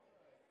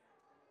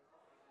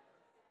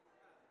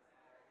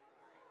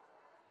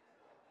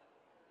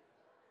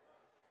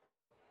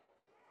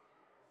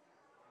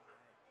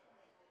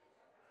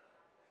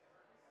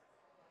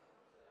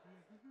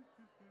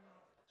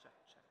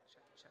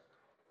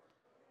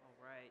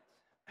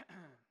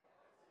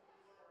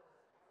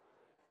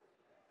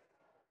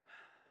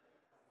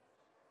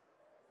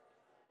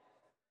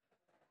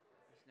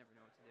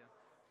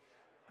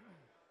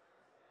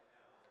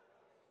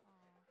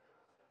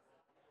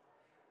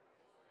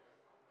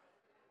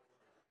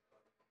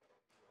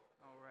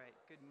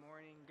Good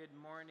morning. Good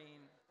morning.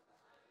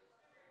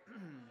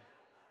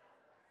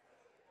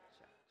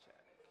 Check,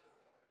 check.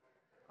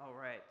 All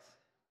right.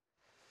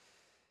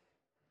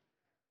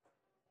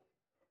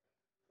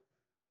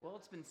 Well,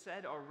 it's been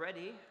said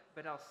already,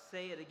 but I'll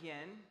say it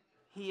again.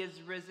 He is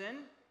risen.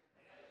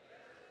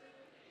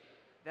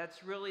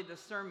 That's really the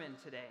sermon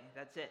today.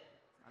 That's it.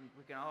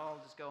 We can all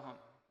just go home.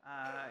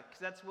 Because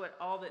that's what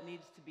all that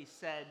needs to be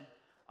said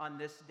on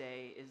this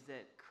day is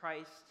that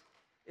Christ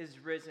is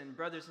risen.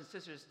 Brothers and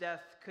sisters,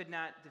 death could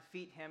not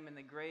defeat him, and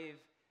the grave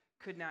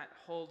could not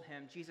hold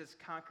him. Jesus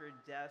conquered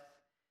death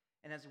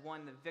and has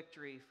won the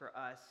victory for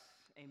us.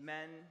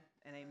 Amen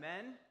and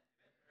amen.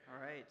 All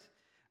right.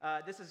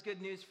 This is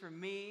good news for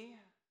me.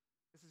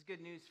 This is good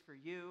news for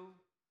you.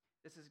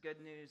 This is good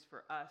news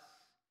for us.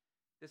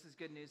 This is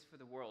good news for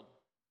the world.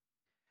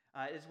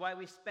 It is why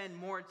we spend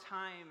more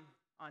time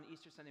on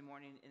Easter Sunday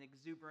morning in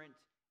exuberant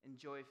and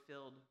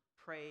joy-filled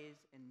praise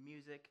and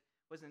music.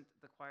 Wasn't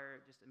the choir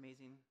just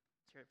amazing?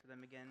 Let's hear it for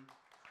them again.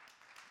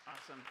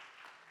 Awesome.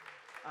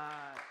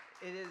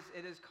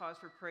 It is cause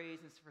for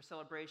praise and for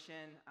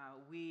celebration.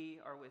 We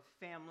are with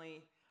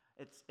family.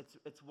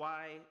 It's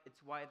why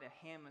the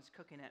ham is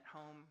cooking at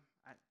home.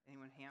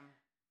 Anyone ham?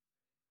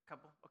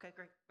 Couple? Okay,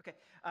 great. Okay,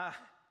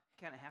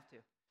 kind of have to.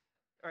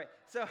 All right.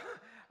 So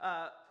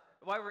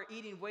why we're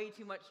eating way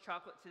too much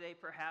chocolate today,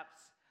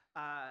 perhaps.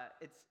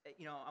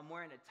 I'm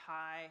wearing a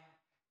tie.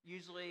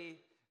 Usually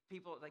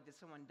people like, did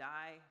someone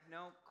die?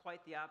 No, quite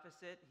the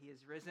opposite. He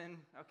is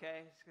risen.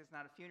 Okay, it's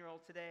not a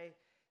funeral today.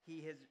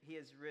 He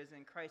has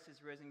risen. Christ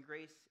has risen.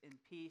 Grace and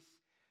peace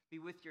be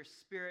with your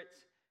spirit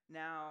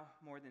now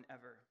more than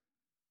ever.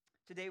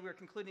 Today we're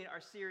concluding our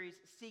series,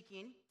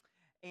 Seeking.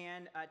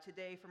 And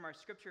today from our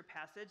scripture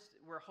passage,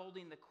 we're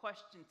holding the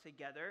question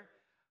together,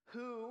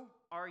 who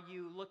are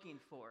you looking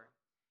for?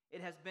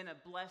 It has been a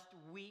blessed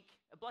week,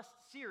 a blessed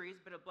series,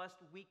 but a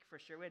blessed week for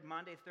sure. We had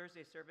Monday,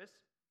 Thursday service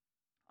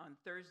on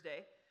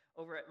Thursday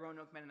over at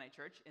Roanoke Mennonite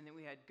Church, and then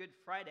we had Good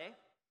Friday.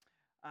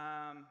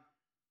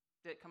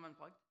 Did it come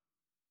unplugged?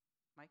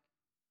 Mike?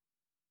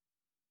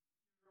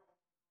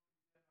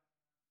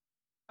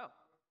 Oh.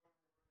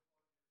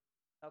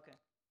 Okay.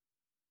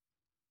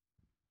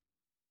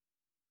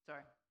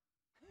 Sorry.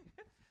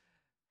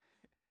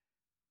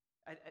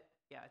 I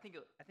think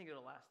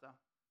it'll last though.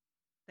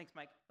 Thanks,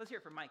 Mike. Let's hear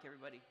it for Mike,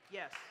 everybody.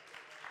 Yes.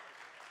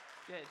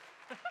 Good.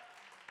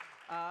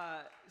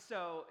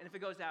 And if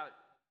it goes out,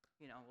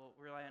 we'll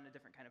rely on a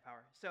different kind of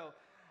power. So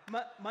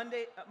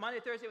Monday,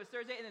 Thursday was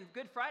Thursday, and then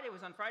Good Friday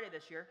was on Friday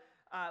this year.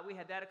 We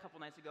had that a couple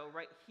nights ago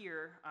right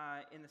here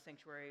in the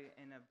sanctuary,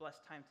 in a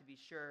blessed time to be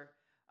sure.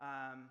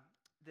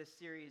 This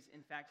series,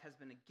 in fact, has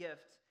been a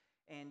gift,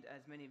 and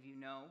as many of you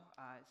know,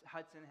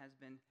 Hudson has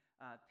been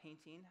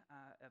painting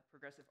a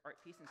progressive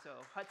art piece, and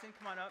so Hudson,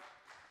 come on up.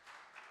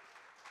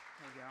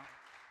 There you go.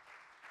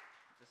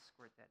 Just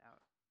squirt that out.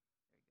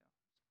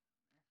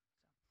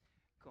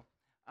 There you go. Cool.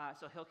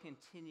 So he'll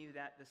continue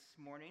that this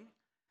morning.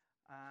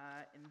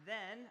 And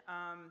then,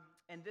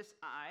 this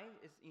eye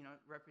is,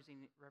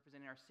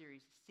 representing our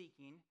series,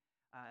 Seeking,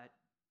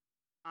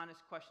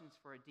 honest questions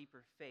for a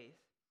deeper faith.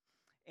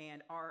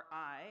 And our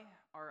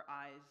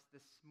eyes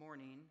this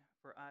morning,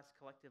 for us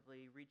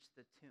collectively, reach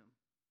the tomb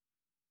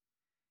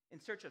in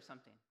search of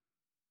something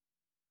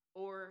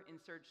or in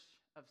search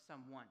of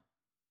someone.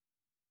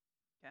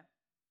 Okay?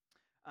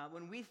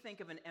 When we think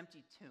of an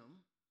empty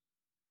tomb,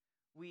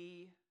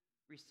 we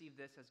receive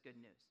this as good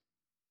news.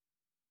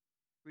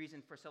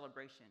 Reason for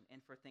celebration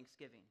and for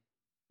thanksgiving,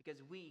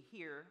 because we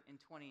here in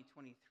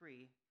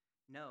 2023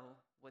 know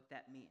what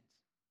that means.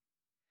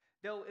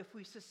 Though if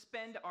we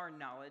suspend our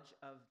knowledge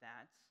of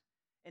that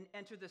and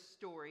enter the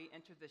story,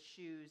 enter the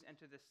shoes,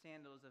 enter the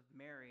sandals of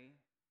Mary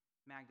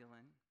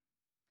Magdalene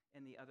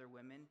and the other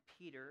women,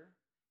 Peter,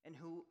 and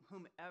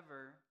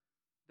whomever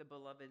the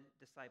beloved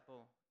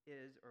disciple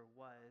is or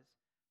was,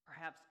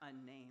 perhaps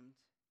unnamed,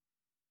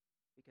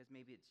 because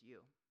maybe it's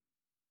you.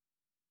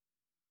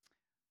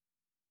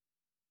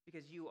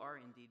 Because you are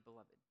indeed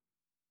beloved.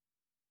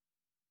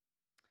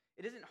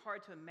 It isn't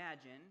hard to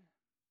imagine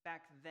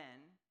back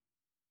then,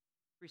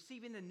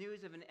 receiving the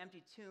news of an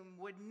empty tomb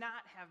would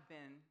not have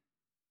been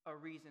a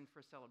reason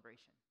for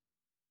celebration.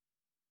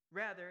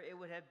 Rather, it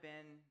would have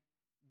been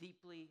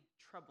deeply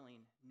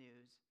troubling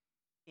news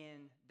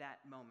in that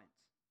moment.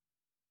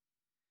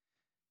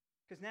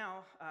 Because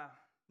now,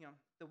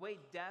 the way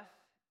death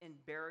and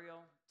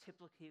burial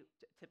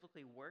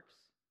typically works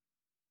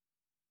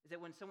is that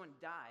when someone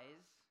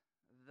dies,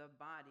 the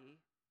body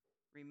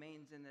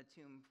remains in the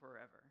tomb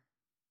forever.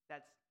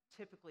 That's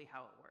typically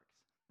how it works,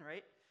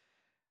 right?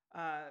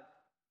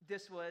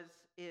 This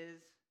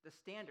is the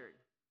standard.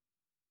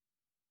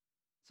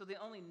 So the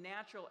only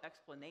natural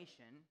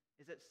explanation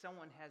is that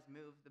someone has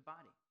moved the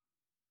body.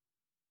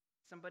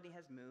 Somebody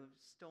has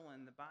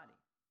stolen the body.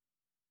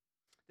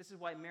 This is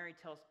why Mary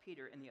tells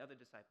Peter and the other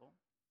disciple,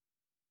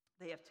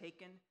 they have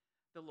taken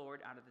the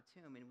Lord out of the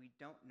tomb, and we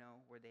don't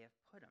know where they have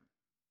put him.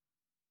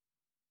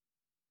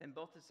 Then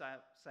both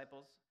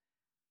disciples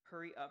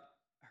hurry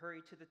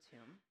to the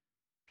tomb.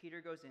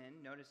 Peter goes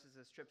in, notices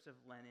the strips of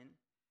linen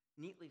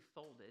neatly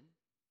folded,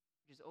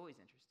 which is always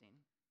interesting.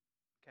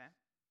 Okay,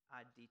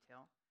 odd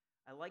detail.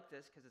 I like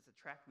this because it's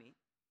a track meet.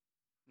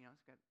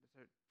 It's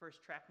a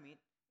first track meet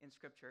in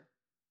Scripture.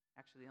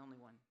 Actually, the only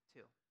one,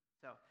 too.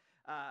 So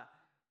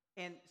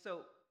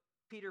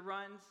Peter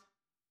runs.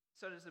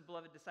 So does the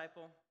beloved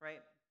disciple,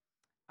 right?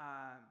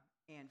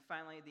 And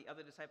finally, the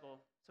other disciple.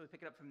 So we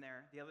pick it up from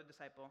there. The other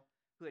disciple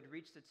who had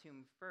reached the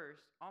tomb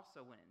first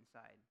also went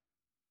inside.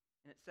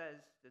 And it says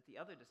that the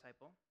other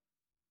disciple,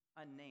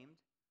 unnamed,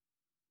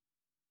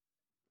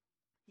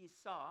 he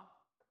saw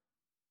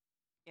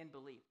and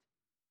believed.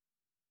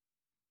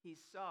 He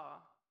saw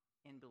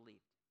and believed.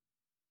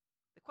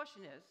 The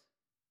question is,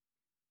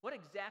 what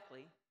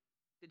exactly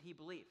did he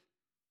believe?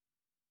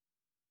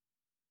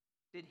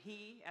 Did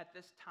he at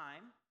this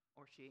time,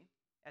 or she,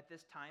 at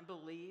this time,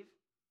 believe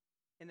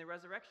in the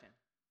resurrection?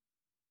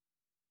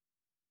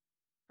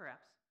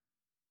 Perhaps.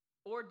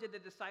 Or did the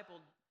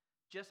disciple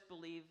just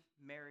believe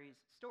Mary's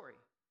story,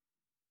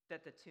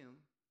 that the tomb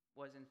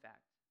was in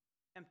fact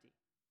empty,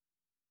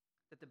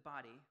 that the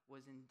body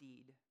was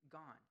indeed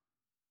gone?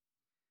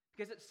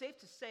 Because it's safe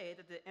to say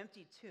that the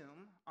empty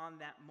tomb on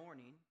that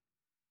morning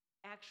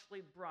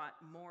actually brought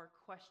more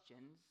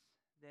questions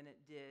than it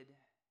did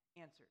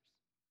answers.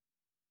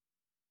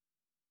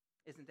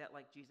 Isn't that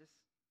like Jesus,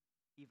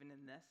 even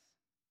in this?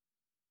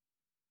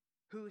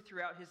 Who,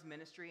 throughout his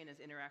ministry and his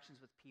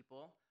interactions with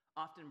people,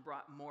 often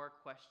brought more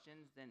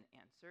questions than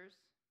answers.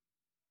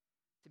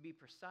 To be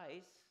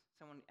precise,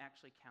 someone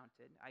actually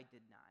counted. I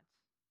did not.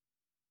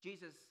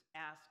 Jesus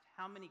asked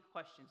how many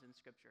questions in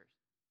Scriptures?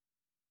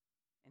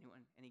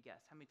 Anyone? Any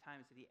guess? How many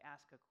times did he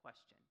ask a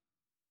question?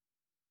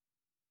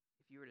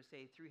 If you were to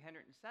say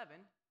 307,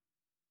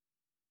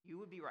 you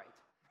would be right.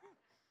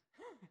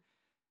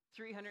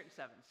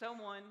 307.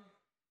 Someone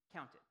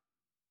counted.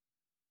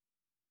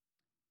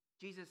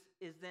 Jesus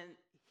is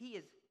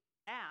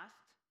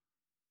asked,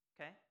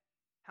 okay,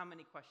 how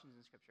many questions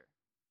in Scripture?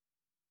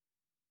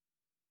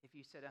 If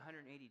you said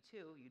 182,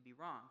 you'd be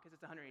wrong, because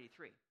it's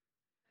 183.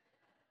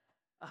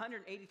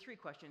 183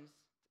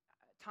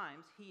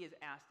 times he is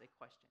asked a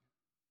question.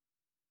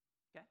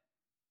 Okay?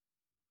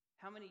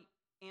 How many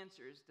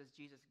answers does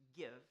Jesus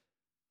give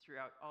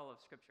throughout all of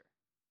Scripture?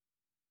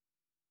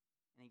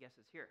 Any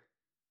guesses here?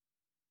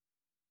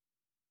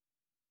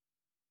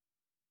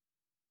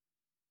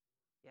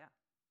 Yeah,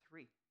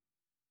 three.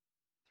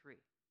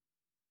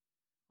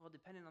 Well,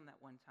 depending on that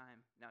one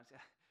time. No, it's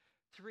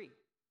 3.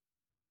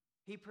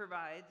 He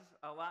provides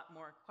a lot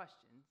more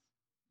questions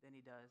than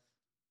he does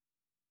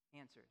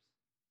answers,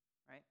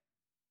 right?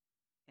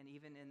 And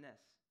even in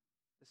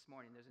this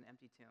morning, there's an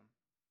empty tomb.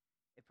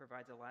 It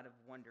provides a lot of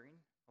wondering,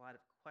 a lot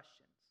of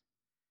questions.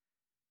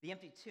 The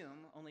empty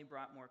tomb only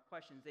brought more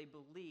questions. They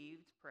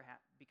believed,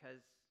 perhaps,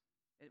 because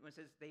when it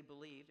says they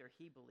believed or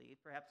he believed,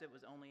 perhaps it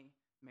was only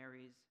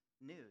Mary's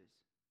news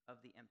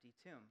of the empty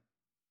tomb.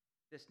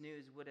 This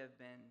news would have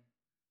been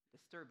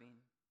disturbing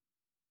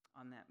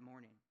on that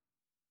morning.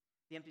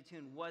 The empty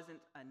tomb wasn't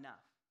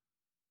enough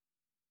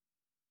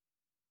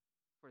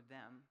for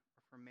them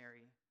or for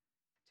Mary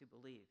to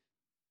believe.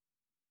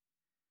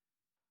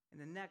 And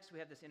then next, we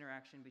have this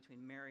interaction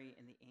between Mary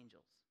and the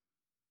angels.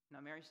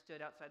 Now, Mary stood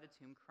outside the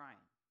tomb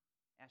crying.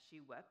 As she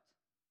wept,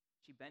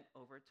 she bent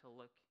over to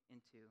look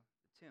into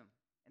the tomb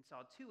and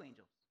saw 2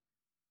 angels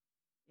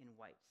in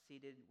white,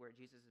 seated where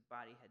Jesus'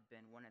 body had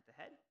been, one at the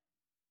head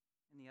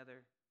and the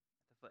other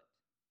at the foot.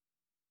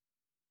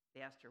 They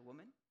asked her,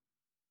 "Woman,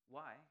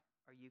 why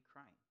are you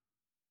crying?"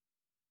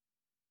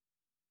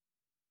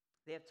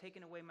 "They have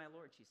taken away my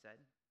Lord," she said,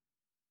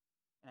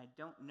 "and I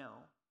don't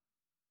know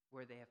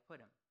where they have put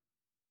him."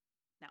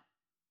 Now,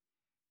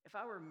 if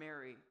I were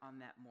Mary on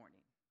that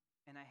morning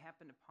and I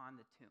happened upon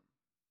the tomb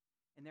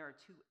and there are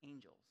 2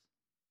 angels,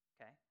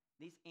 okay?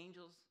 These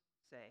angels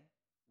say,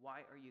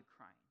 "Why are you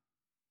crying?"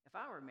 If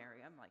I were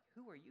Mary, I'm like,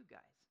 "Who are you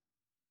guys?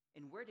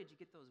 And where did you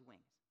get those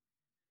wings?"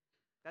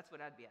 That's what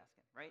I'd be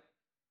asking, right?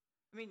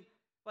 I mean,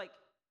 I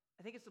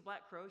think it's the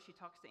Black Crow. She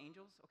talks to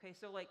angels. Okay,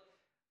 so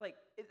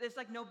it's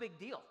like no big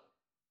deal.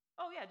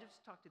 Oh yeah,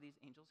 just talk to these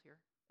angels here.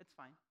 It's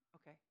fine.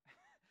 Okay.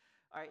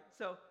 All right.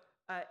 So,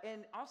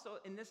 and also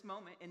in this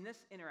moment, in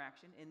this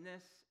interaction, in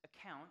this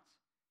account,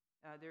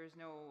 there is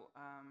no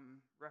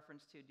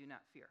reference to "do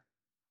not fear,"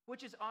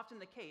 which is often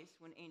the case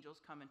when angels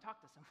come and talk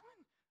to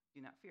someone.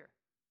 Do not fear.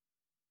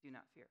 Do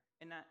not fear.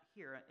 And not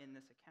here in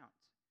this account,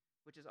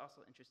 which is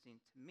also interesting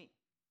to me.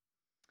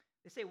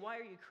 They say, "Why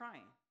are you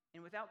crying?"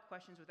 And without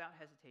questions, without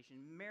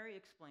hesitation, Mary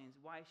explains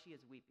why she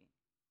is weeping.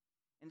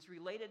 And it's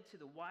related to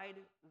the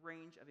wide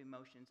range of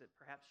emotions that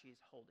perhaps she is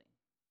holding.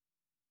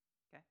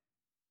 Okay?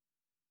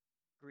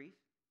 Grief,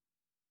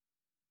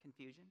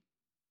 confusion,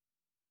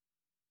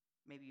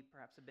 maybe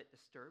perhaps a bit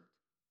disturbed,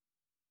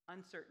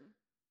 uncertain,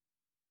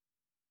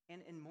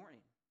 and in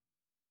mourning.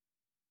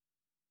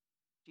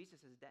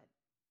 Jesus is dead.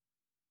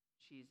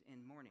 She's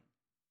in mourning.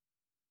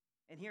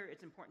 And here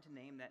it's important to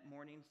name that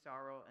mourning,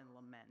 sorrow, and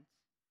lament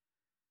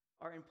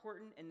are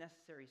important and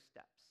necessary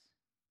steps,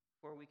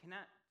 for we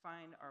cannot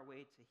find our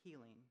way to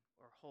healing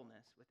or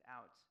wholeness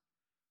without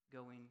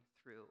going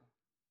through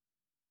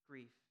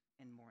grief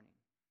and mourning.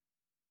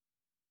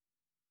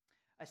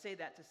 I say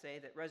that to say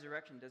that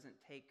resurrection doesn't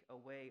take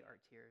away our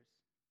tears,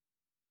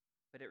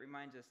 but it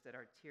reminds us that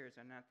our tears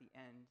are not the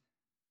end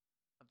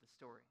of the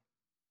story.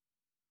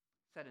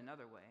 Said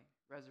another way,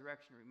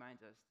 resurrection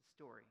reminds us the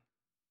story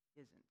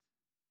isn't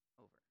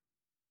over.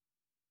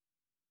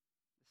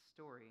 The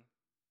story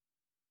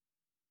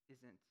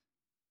isn't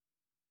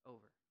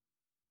over.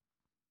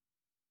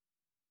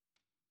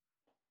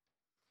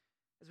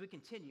 As we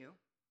continue,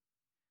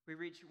 we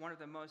reach one of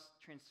the most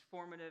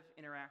transformative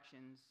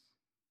interactions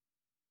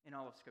in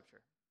all of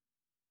Scripture.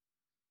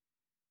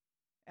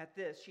 At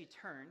this, she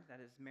turned, that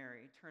is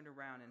Mary, turned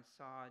around and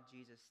saw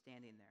Jesus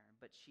standing there,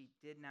 but she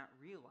did not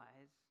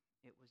realize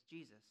it was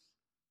Jesus.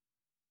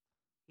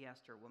 He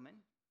asked her,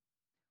 "Woman,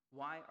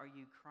 why are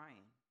you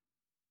crying?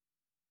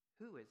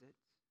 Who is it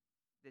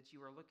that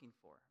you are looking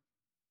for?"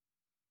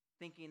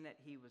 Thinking that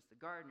he was the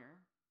gardener,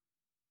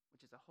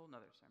 which is a whole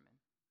nother sermon,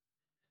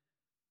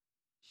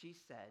 she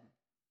said,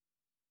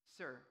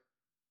 "Sir,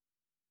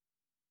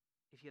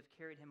 if you have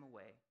carried him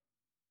away,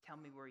 tell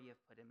me where you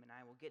have put him, and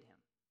I will get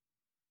him."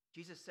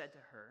 Jesus said to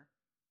her,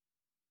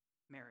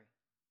 "Mary."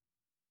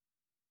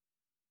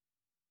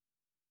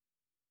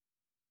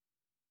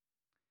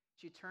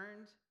 She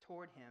turned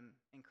toward him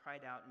and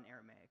cried out in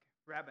Aramaic,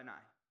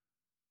 "Rabboni,"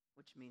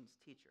 which means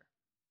teacher.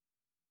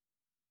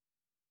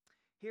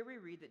 Here we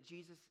read that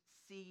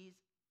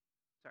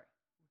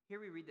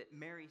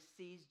Mary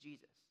sees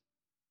Jesus.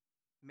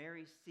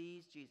 Mary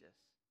sees Jesus.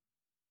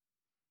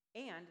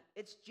 And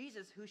it's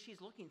Jesus who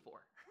she's looking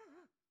for,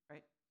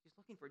 right? She's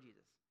looking for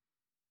Jesus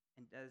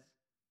and does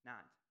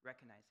not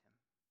recognize him.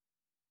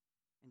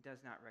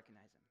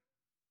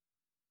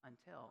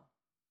 Until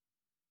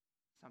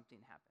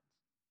something happens.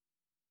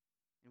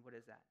 And what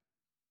is that?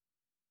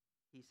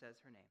 He says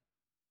her name.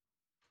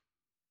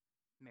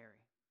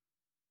 Mary.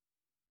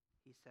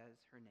 He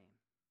says her name.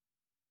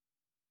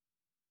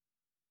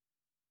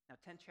 Now,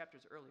 10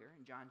 chapters earlier,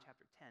 in John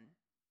chapter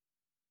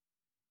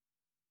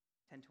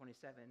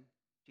 10:27,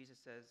 Jesus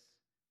says,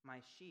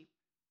 "My sheep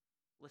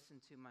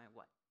listen to my"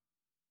 what?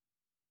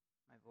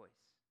 "My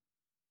voice."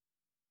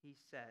 He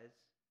says,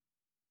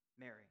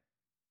 "Mary."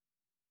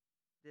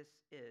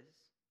 This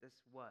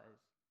was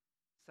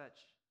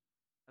such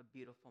a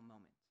beautiful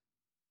moment.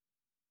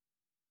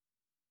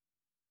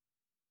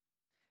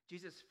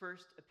 Jesus'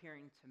 first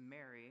appearing to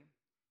Mary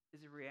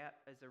is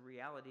a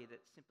reality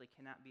that simply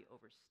cannot be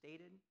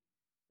overstated.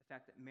 The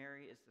fact that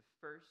Mary is the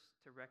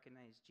first to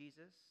recognize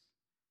Jesus,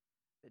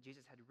 that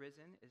Jesus had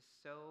risen, is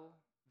so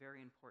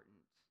very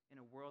important in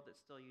a world that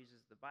still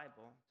uses the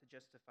Bible to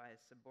justify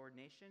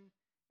subordination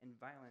and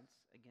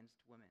violence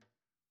against women.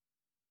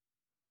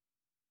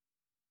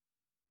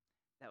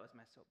 That was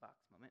my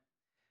soapbox moment.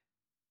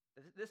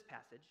 This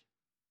passage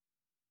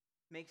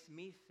makes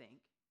me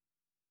think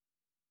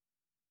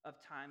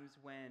of times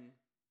when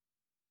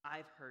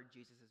I've heard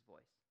Jesus'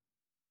 voice.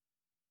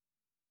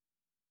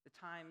 The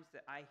times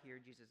that I hear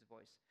Jesus'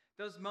 voice.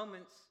 Those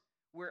moments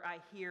where I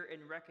hear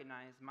and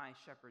recognize my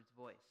shepherd's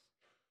voice.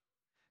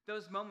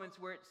 Those moments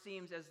where it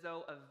seems as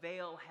though a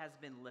veil has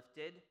been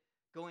lifted,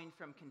 going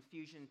from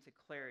confusion to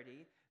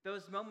clarity.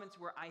 Those moments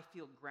where I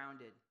feel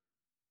grounded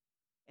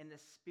and the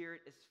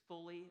Spirit is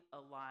fully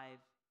alive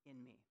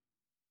in me.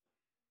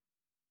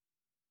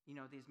 You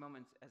know, these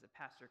moments as a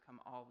pastor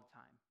come all the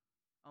time,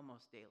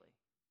 almost daily.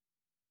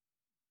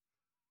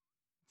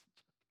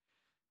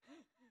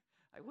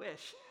 I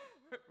wish,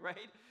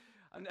 right?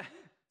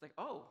 It's like,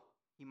 oh,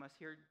 you must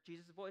hear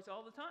Jesus' voice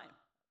all the time.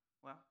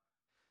 Well,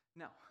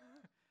 no.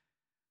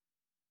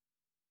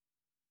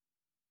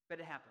 But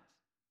it happens.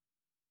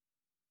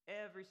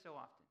 Every so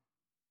often,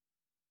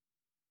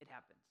 it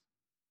happens.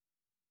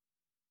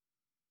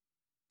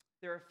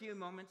 There are a few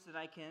moments that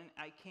I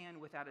can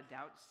without a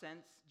doubt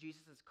sense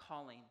Jesus'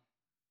 calling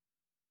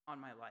on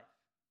my life.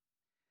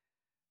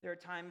 There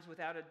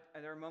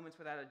are moments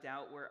without a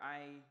doubt where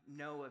I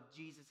know of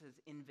Jesus'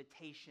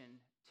 invitation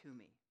to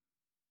me.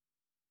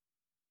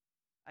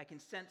 I can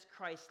sense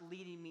Christ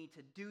leading me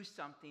to do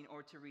something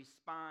or to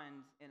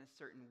respond in a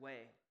certain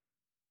way.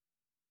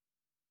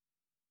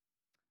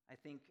 I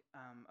think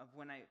of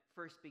when I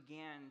first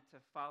began to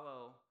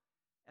follow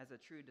as a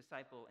true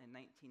disciple in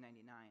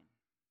 1999.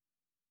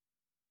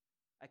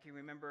 I can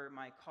remember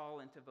my call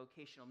into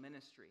vocational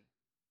ministry.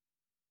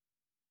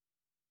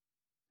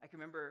 I can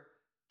remember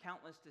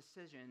countless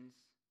decisions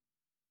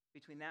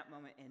between that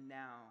moment and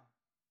now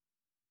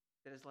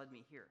that has led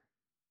me here.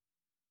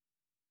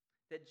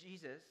 That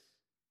Jesus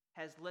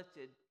has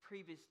lifted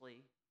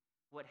previously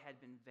what had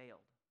been veiled.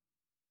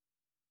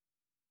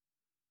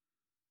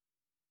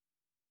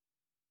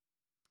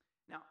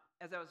 Now,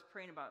 as I was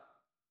praying about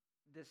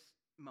this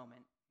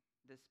moment,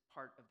 this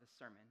part of the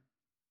sermon,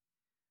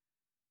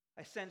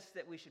 I sensed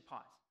that we should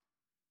pause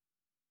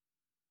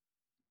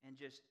and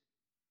just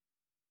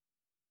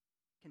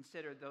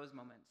consider those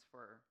moments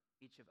for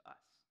each of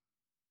us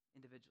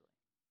individually.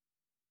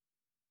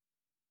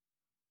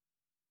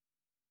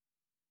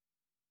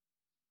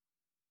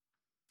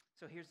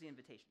 So here's the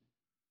invitation.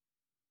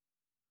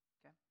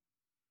 Okay?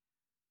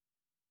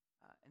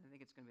 And I think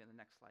think it's going to be on the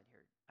next slide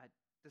here.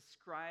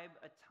 Describe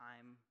a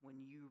time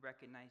when you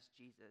recognized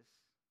Jesus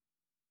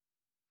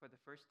for the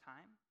first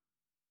time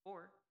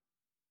or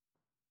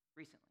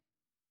recently.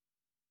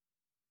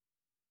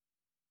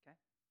 Okay?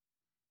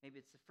 Maybe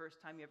it's the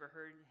first time you ever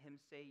heard him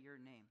say your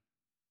name.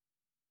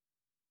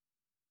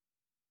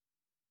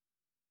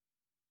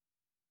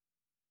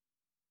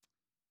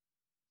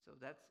 So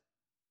that's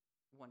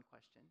one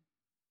question.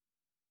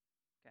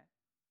 Okay?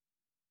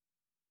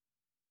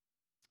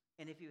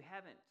 And if you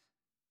haven't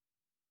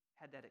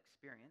had that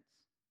experience,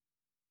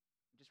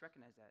 just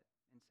recognize that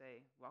and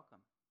say,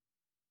 welcome.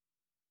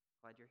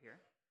 Glad you're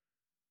here.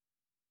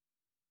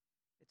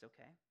 It's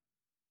okay.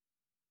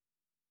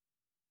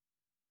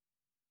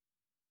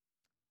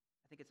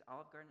 I think it's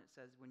Olive Garden that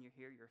says, when you're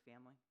here, you're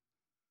family.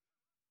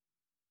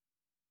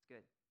 It's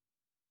good.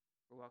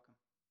 We're welcome.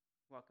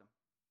 Welcome.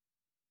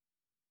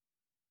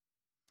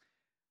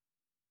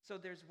 So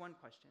there's one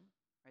question,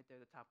 right there,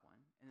 the top one.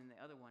 And then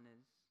the other one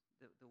is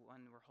the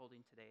one we're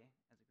holding today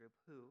as a group.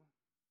 Who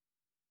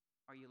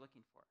are you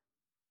looking for?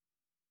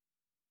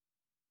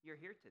 You're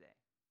here today.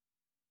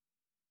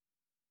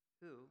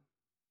 Who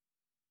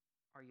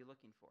are you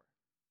looking for?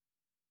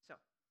 So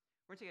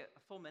we're going to take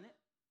a full minute,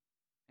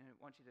 and I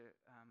want you to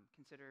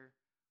consider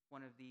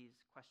one of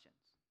these questions.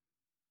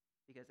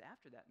 Because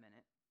after that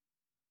minute,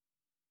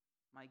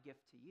 my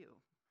gift to you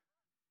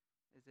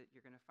is that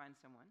you're going to find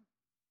someone,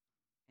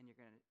 and you're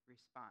going to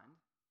respond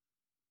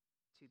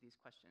to these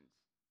questions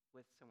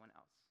with someone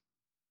else.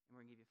 And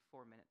we're going to give you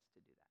 4 minutes to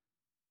do that.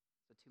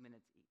 So 2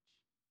 minutes each.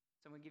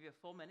 So I'm going to give you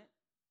a full minute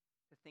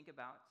to think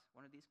about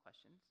one of these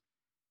questions,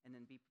 and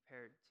then be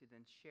prepared to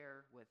then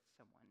share with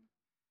someone.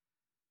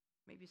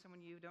 Maybe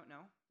someone you don't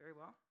know very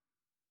well,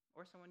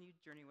 or someone you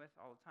journey with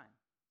all the time.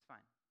 It's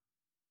fine.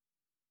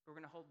 We're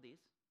going to hold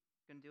these.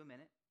 We're going to do a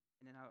minute,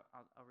 and then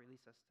I'll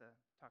release us to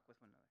talk with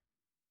one another.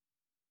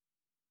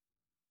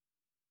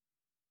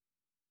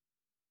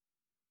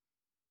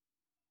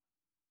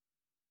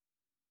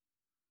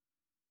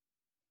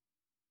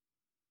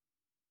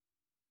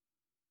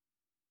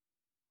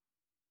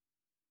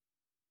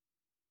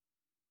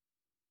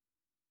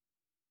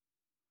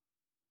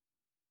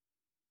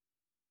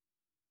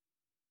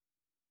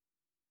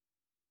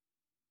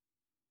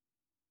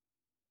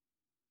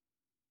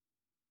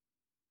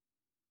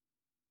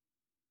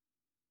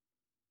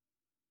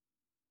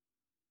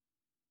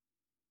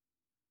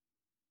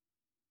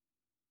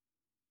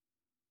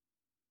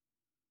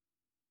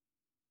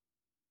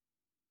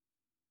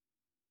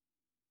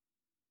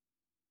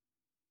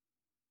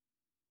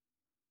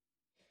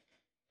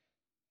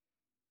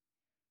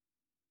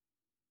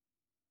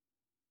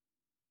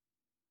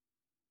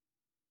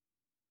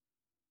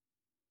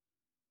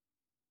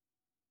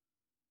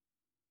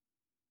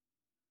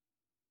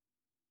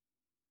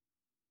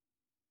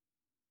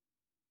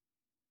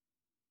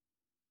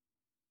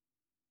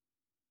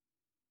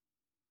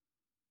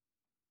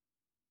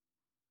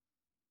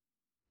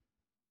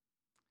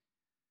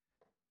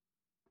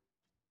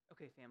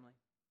 Okay, family,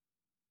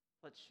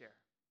 let's share.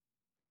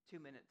 2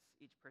 minutes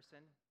each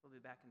person. We'll be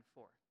back in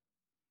 4.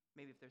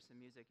 Maybe if there's some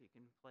music you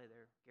can play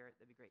there, Garrett,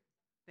 that'd be great.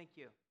 Thank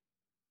you.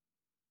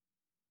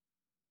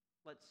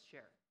 Let's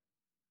share.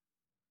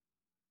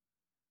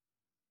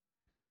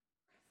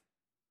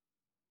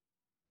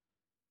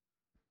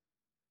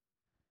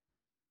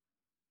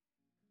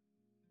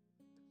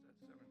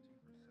 It's at 17%.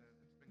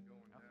 It's been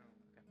going down.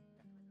 Okay.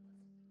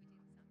 We do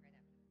the song right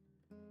after.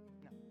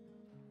 No.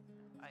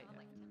 Still have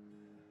like 10.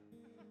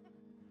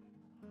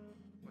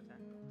 What's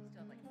that?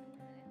 Still have like 10 minutes.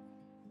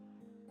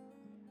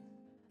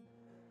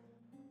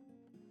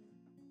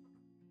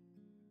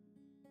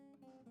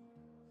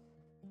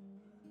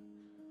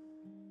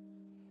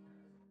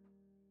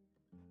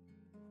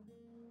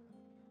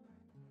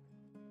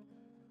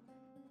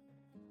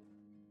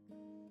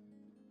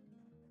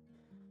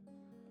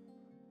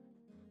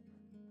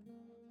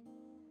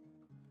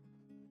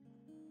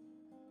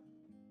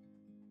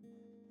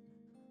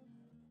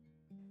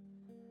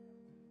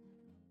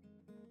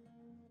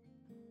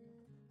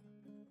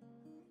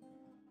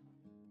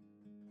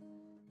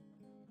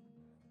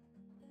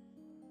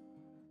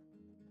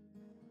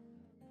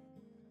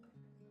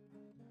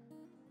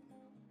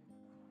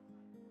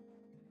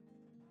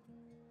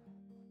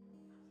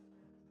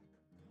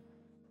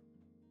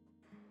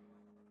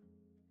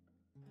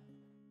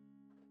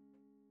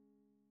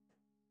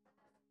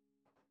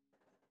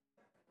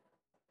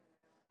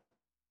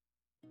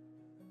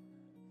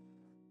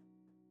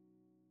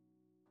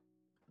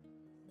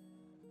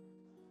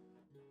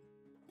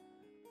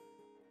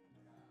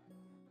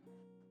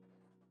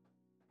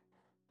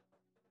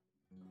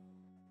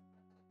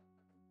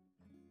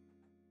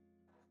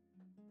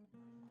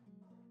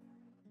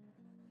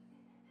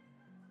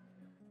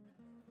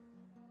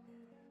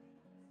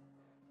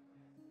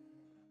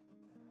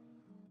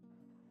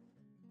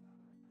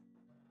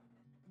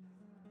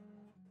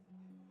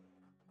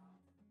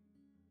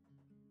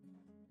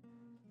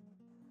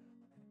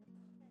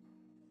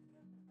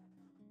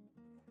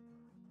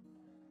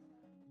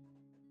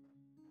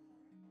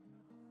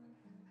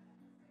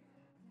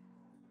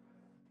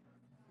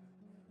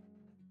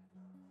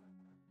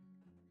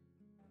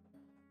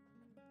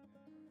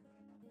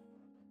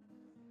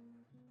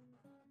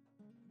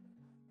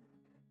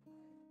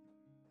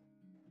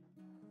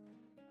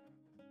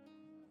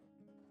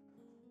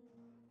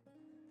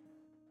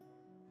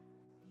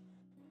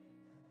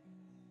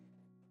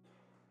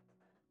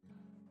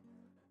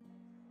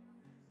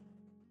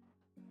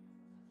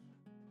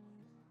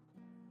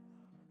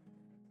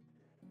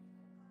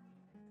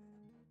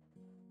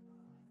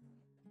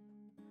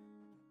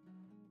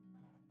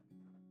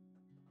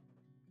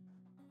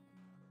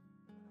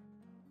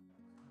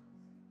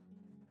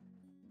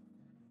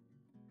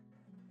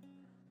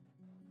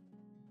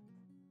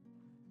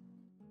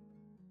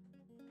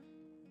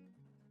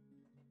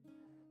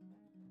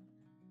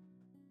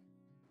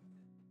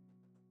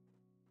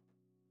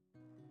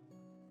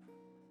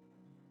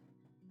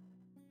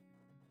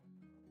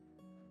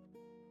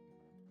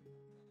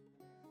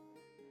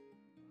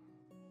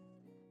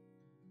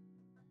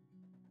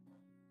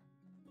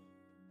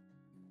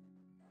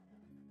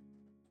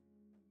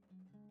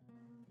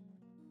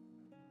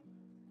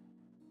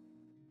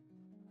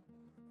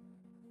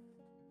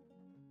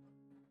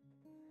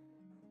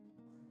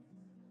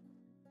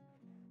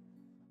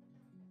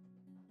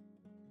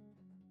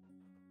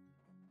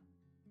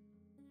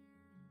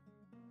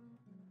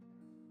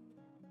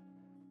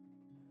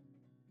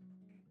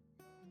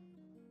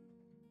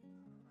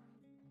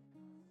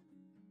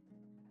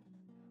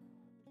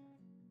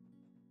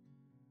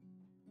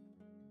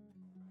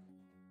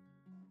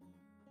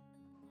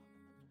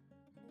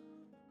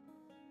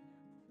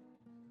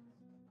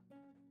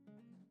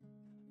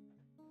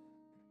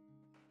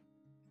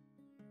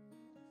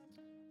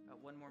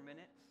 Got 1 more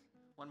minute.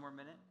 1 more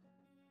minute.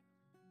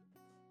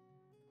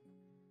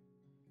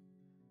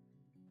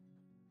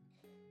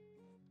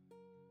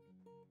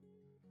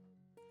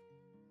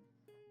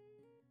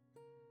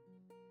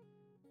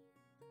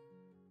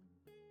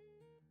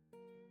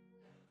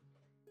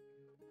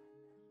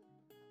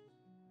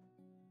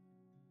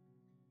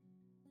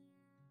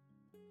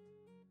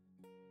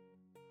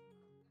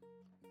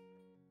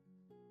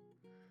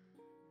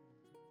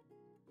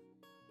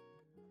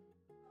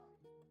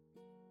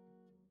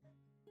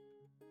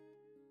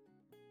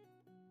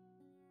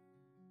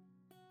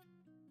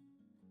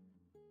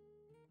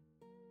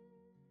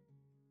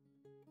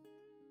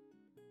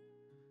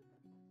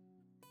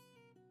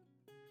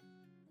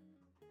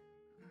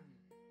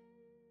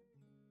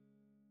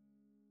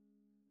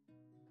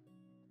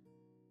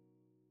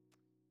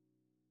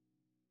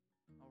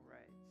 All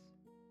right.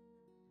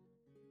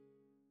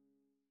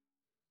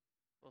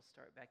 We'll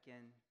start back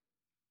in.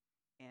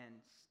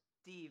 And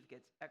Steve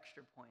gets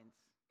extra points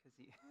because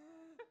he.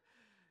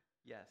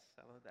 Yes,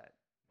 I love that.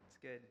 It's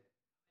good.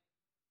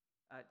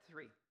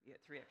 3. You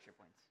get 3 extra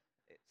points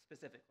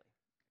specifically.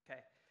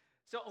 Okay.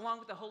 So, along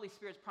with the Holy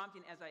Spirit's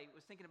prompting, as I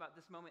was thinking about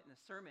this moment in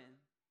the sermon,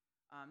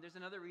 there's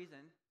another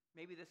reason.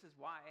 Maybe this is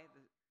why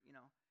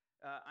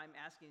I'm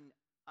asking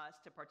us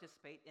to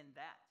participate in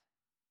that.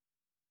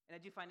 And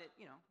I do find it,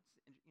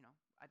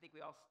 I think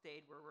we all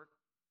stayed where we're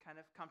kind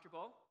of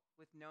comfortable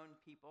with known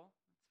people.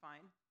 It's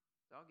fine.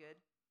 It's all good.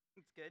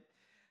 It's good.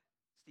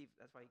 Steve,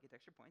 that's why you get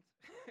extra points.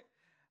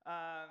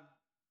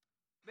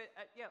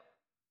 Yeah,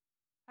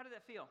 how did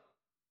that feel?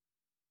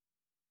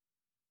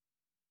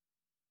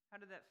 How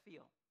did that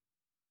feel?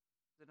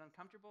 Was it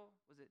uncomfortable?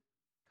 Was it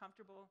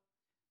comfortable?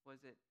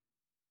 Was it,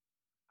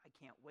 I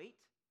can't wait?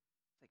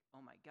 It's like,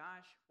 oh my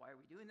gosh, why are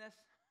we doing this?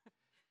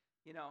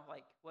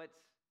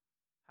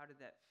 How did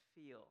that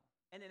feel?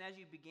 And then as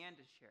you began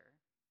to share,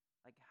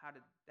 how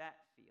did that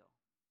feel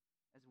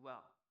as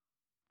well?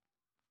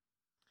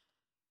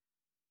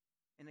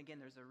 And again,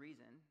 there's a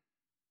reason.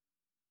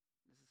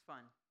 This is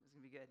fun. This is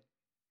going to be good.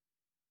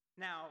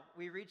 Now,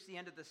 we reached the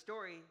end of the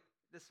story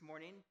this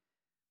morning,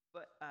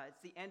 but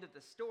it's the end of the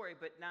story,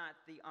 but not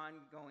the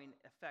ongoing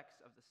effects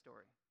of the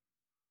story.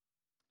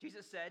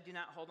 Jesus said, "Do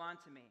not hold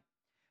on to me,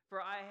 for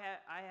I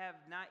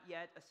have not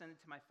yet ascended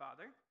to my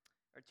Father,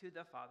 or to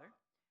the Father.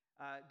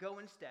 Go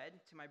instead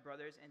to my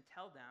brothers and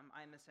tell them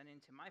I am ascending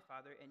to my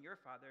Father and your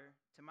Father,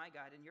 to my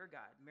God and your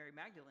God." Mary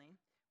Magdalene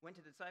went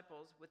to the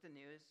disciples with the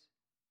news,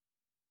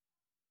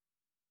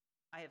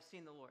 "I have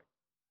seen the Lord."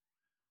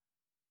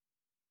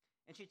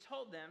 And she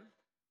told them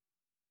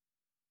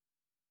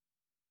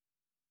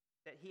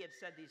that he had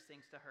said these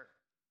things to her.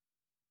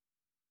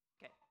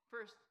 Okay,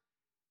 first,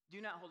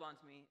 "do not hold on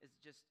to me" is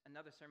just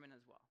another sermon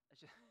as well. It's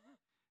just,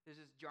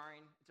 there's this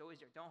jarring, it's always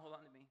there. Don't hold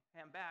on to me.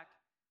 Hey, I'm back.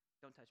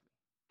 Don't touch me.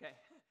 Okay,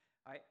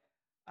 all right.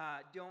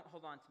 Don't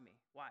hold on to me.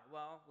 Why?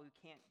 Well, we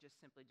can't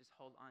just simply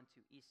hold on to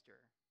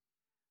Easter.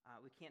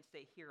 We can't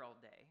stay here all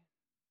day,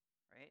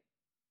 right?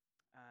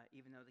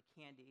 Even though the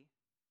candy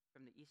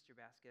from the Easter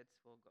baskets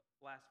will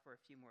last for a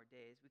few more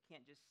days, we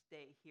can't just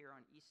stay here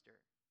on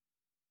Easter.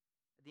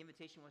 The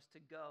invitation was to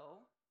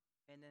go,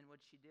 and then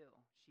what'd she do?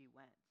 She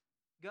went.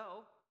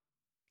 Go,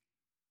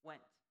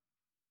 went.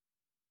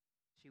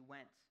 She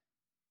went,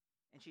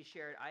 and she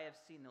shared, "I have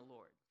seen the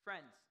Lord."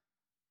 Friends,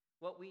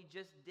 what we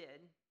just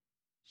did,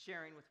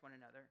 sharing with one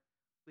another,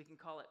 we can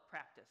call it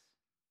practice.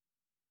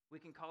 We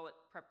can call it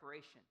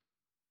preparation.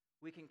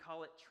 We can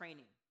call it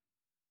training.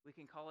 We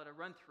can call it a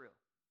run-through,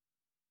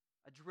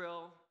 a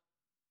drill,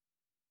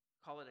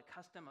 call it a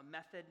custom, a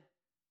method,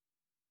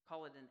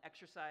 call it an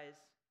exercise.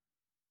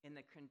 In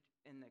the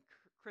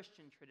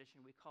Christian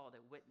tradition, we call it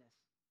a witness.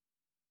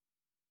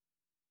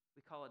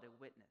 We call it a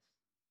witness.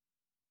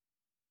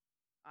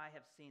 I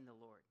have seen the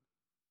Lord.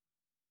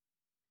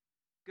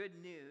 Good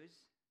news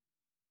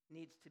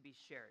needs to be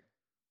shared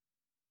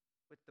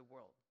with the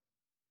world.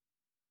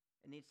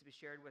 It needs to be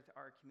shared with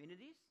our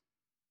communities,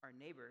 our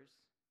neighbors,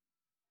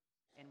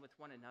 and with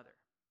one another.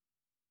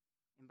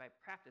 And by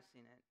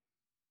practicing it,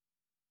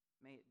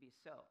 may it be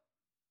so.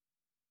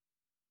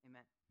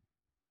 Amen.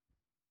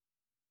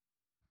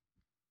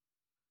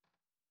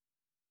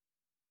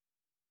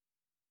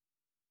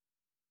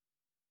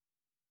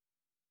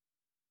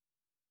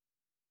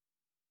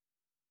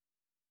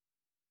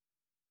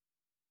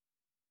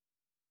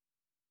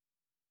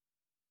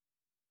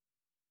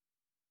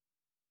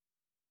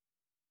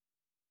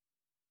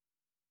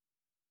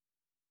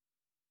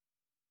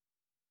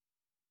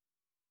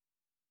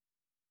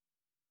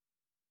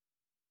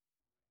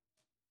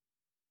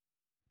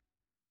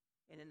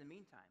 And in the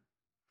meantime,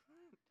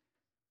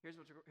 here's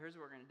what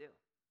we're going to do.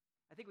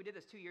 I think we did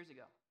this 2 years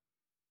ago.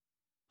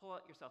 Pull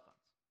out your cell phones.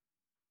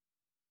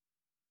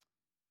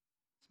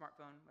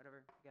 Smartphone,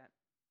 whatever you got.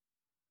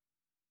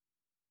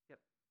 Yep.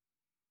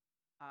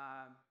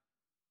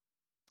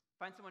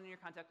 Find someone in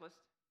your contact list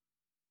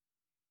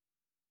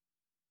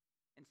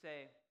and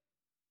say,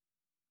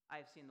 "I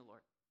have seen the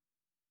Lord."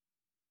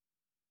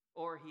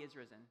 Or "He is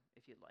risen,"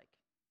 if you'd like.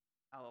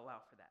 I'll allow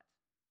for that.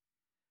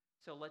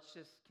 So let's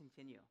just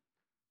continue.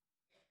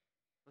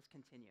 Let's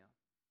continue.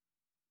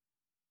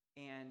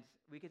 And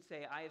we could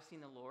say, I have seen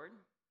the Lord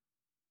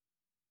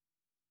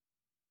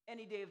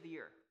any day of the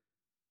year.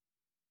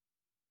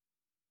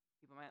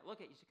 People might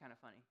look at you kind of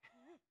funny.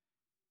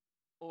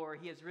 Or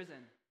he has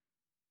risen.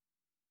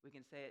 We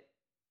can say it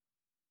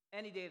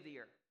any day of the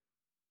year.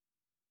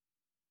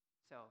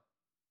 So,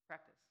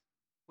 practice,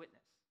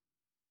 witness.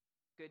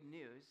 Good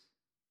news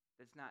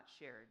that's not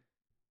shared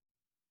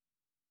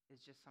is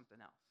just something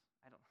else.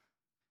 I don't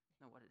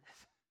know what it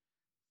is.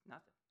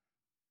 Nothing.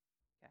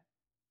 Okay?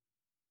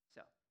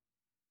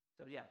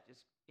 So yeah,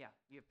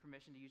 you have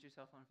permission to use your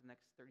cell phone for the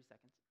next 30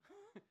 seconds.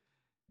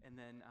 And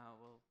then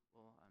we'll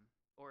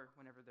or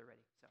whenever they're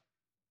ready. So,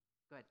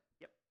 go ahead.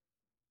 Yep.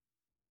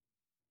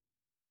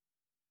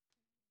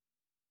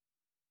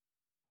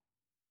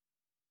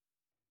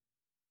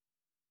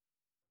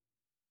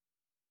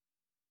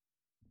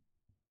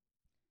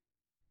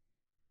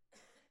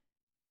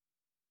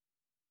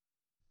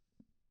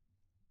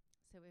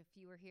 So if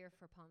you were here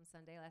for Palm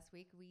Sunday last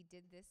week, we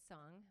did this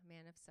song,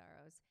 Man of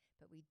Sorrows,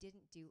 but we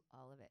didn't do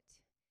all of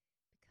it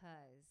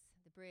because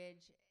the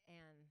bridge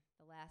and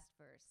the last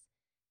verse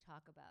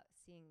talk about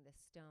seeing the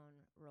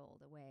stone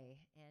rolled away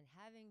and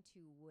having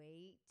to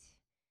wait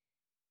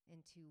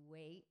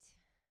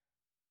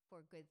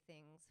for good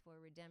things, for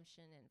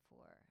redemption and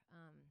for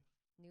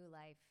new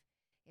life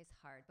is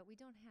hard, but we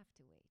don't have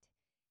to wait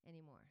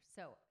anymore.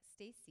 So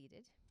stay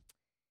seated.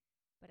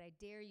 But I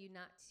dare you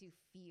not to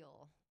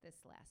feel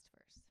this last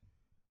verse.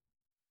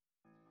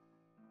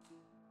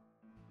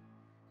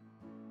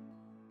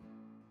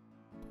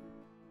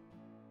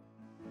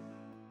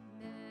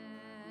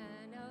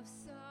 Man of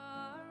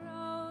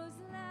sorrows,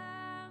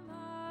 Lamb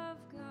of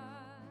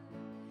God,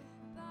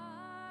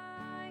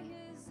 by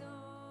his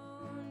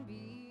own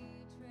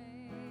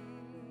betrayed,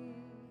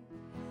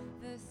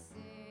 the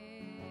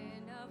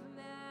sin of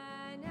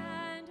man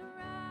and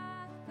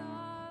wrath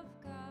of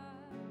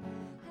God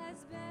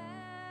has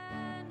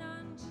been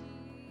on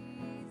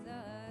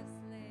Jesus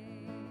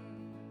laid.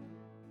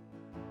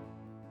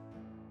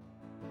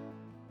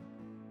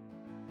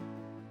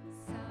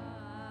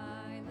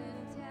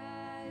 Silent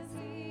as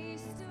he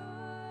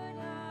stood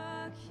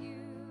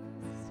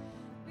accused,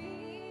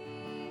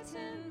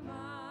 beaten,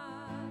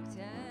 mocked,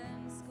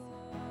 and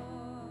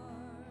scorned,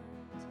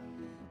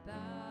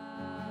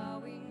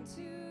 bowing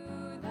to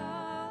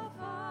the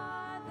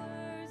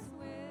Father's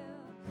will,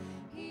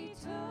 he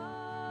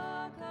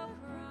took a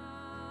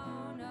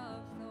crown of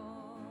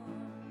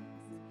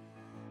thorns.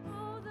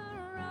 Oh, the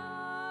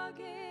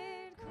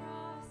rugged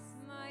cross,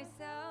 my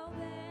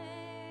salvation,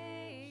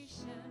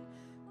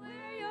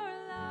 where your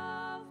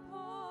love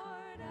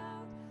poured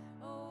out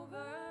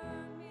over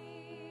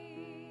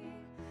me.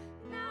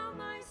 Now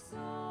my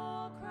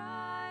soul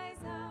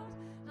cries out,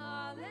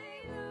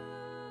 hallelujah,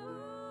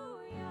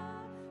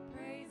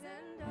 praise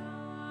and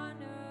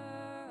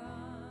honor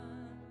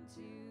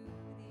unto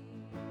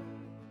thee.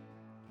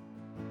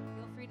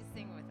 Feel free to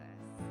sing with us.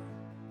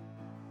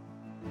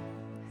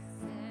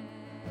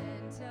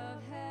 Sent of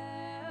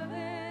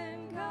heaven,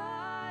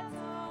 God's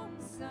own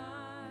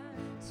Son,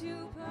 to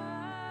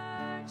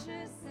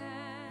purchase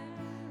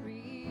and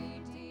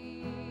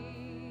redeem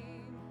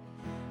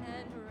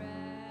and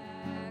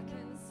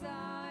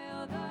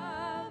reconcile the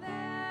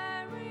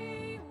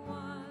very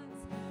ones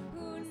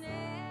who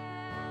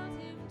nailed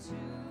him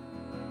to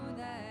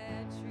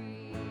that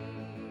tree.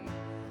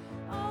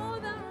 Oh,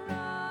 the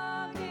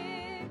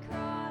rugged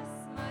cross,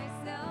 my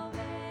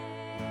salvation,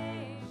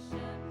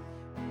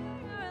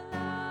 where your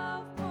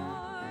love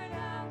poured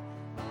out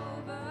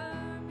over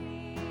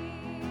me.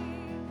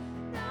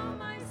 Now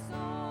my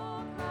soul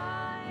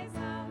cries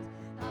out,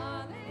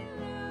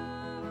 hallelujah,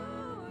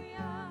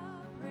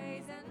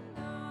 praise and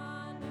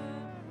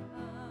honor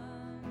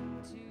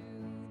unto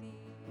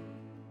thee.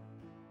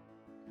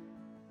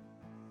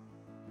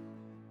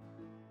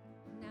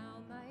 Now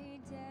my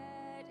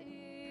debt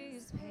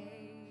is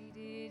paid,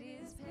 it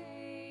is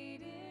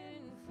paid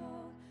in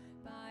full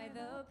by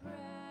the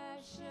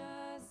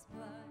precious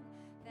blood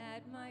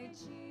that my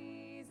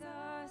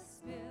Jesus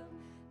spilled.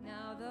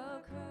 Now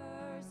the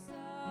curse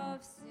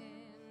of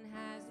sin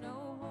has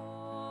no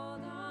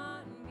hold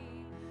on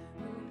me.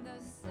 Whom the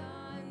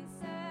Son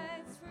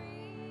sets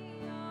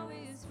free, oh,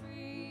 is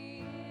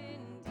free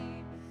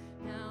indeed.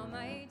 Now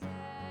my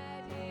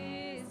debt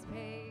is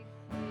paid,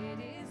 it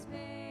is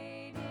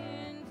paid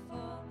in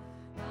full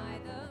by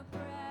the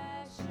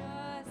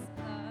precious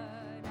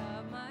blood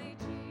of my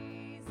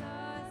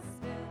Jesus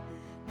spilled.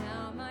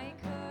 Now my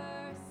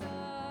curse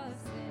of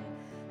sin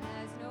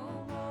has no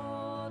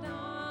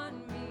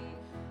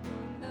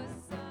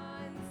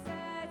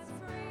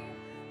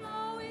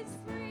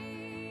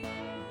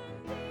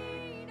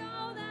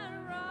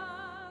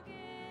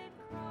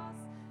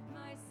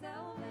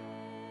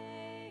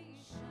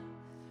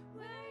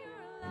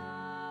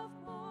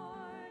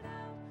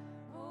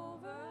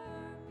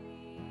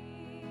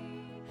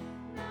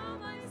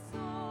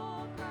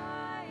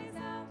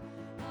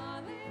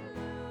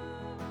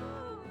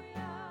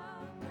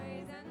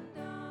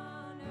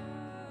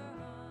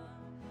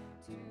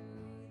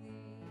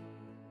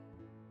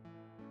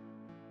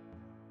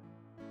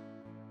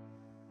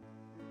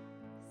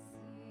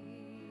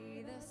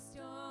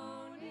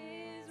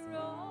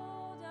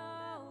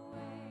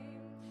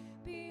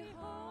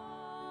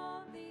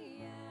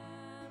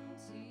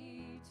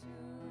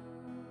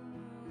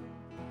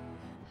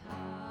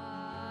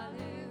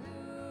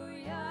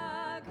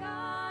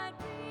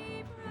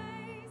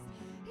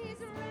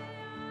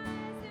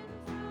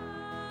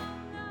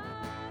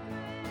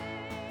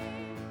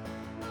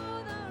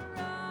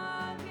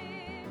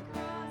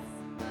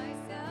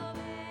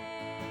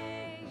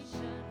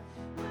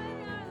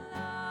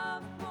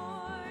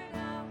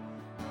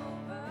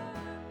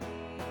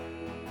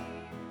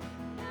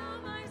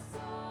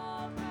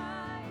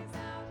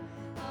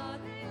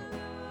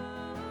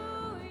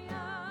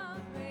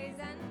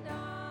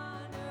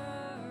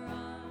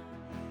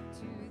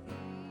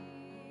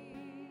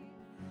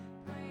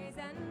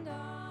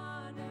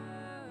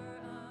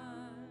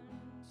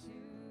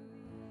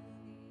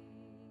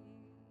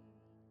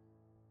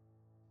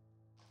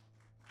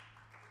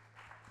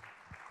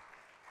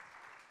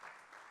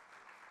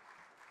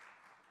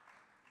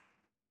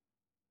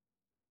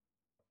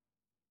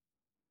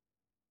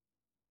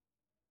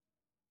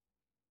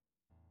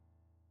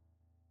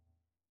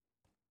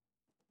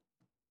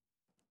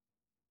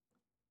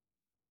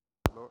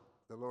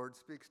The Lord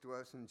speaks to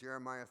us in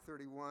Jeremiah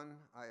 31,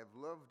 I have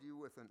loved you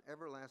with an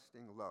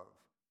everlasting love.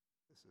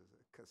 This is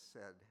a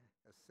chesed.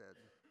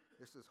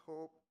 This is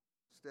hope,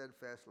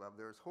 steadfast love.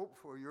 There is hope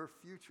for your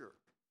future.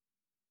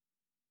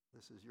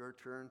 This is your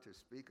turn to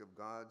speak of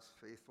God's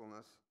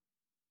faithfulness,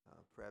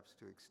 perhaps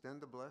to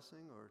extend a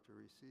blessing or to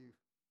receive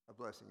a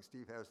blessing.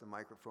 Steve has the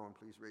microphone.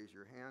 Please raise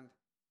your hand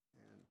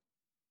and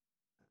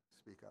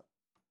speak up.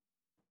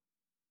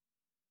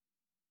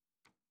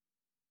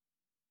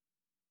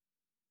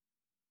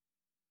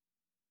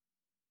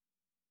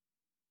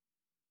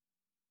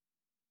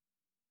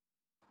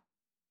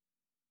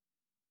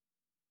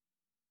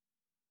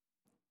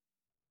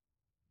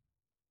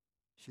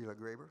 Sheila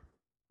Graber.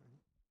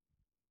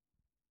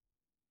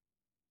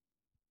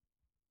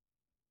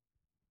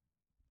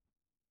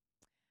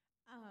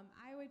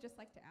 I would just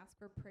like to ask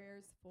for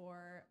prayers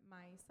for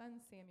my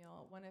son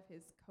Samuel, one of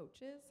his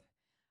coaches.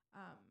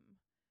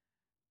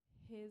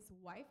 His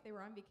wife, they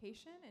were on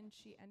vacation, and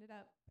she ended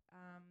up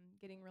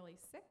getting really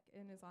sick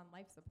and is on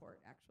life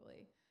support,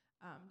 actually,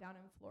 down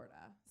in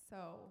Florida.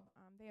 So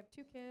they have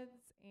 2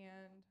 kids,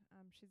 and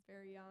she's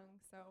very young,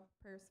 so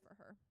prayers for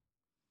her.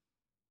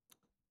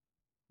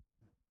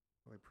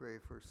 We pray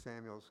for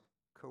Samuel's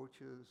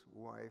coach's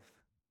wife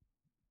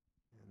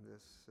in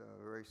this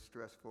very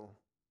stressful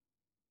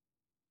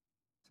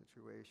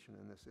situation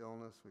and this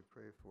illness. We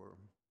pray for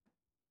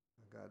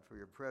God for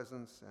your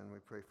presence, and we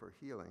pray for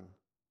healing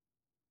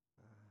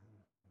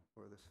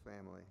for this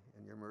family.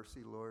 In your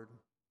mercy, Lord,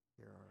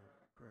 hear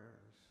our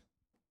prayers.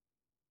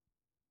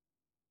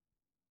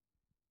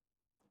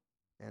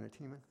 Anna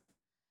Tiemann.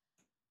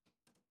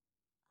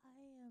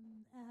 I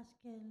am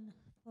asking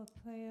for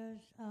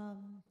prayers,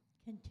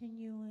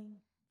 continuing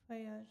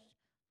prayers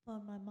for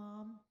my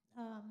mom.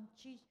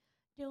 She's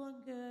doing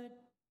good,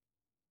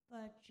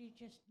 but she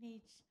just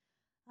needs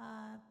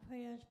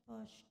prayers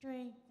for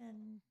strength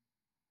and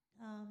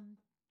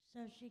so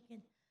she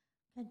can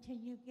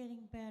continue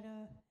getting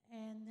better.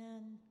 And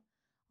then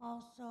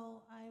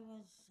also I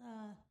was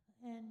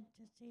in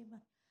to see my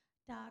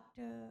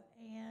doctor,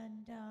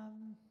 and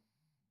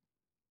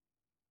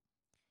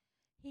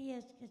he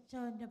is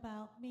concerned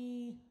about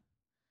me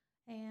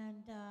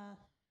and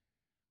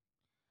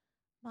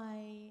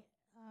my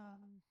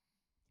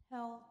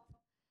health.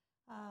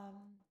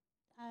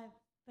 I've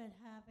been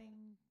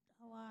having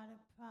a lot of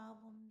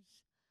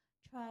problems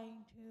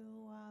trying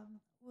to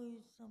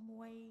lose some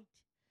weight,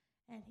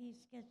 and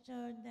he's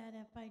concerned that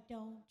if I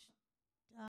don't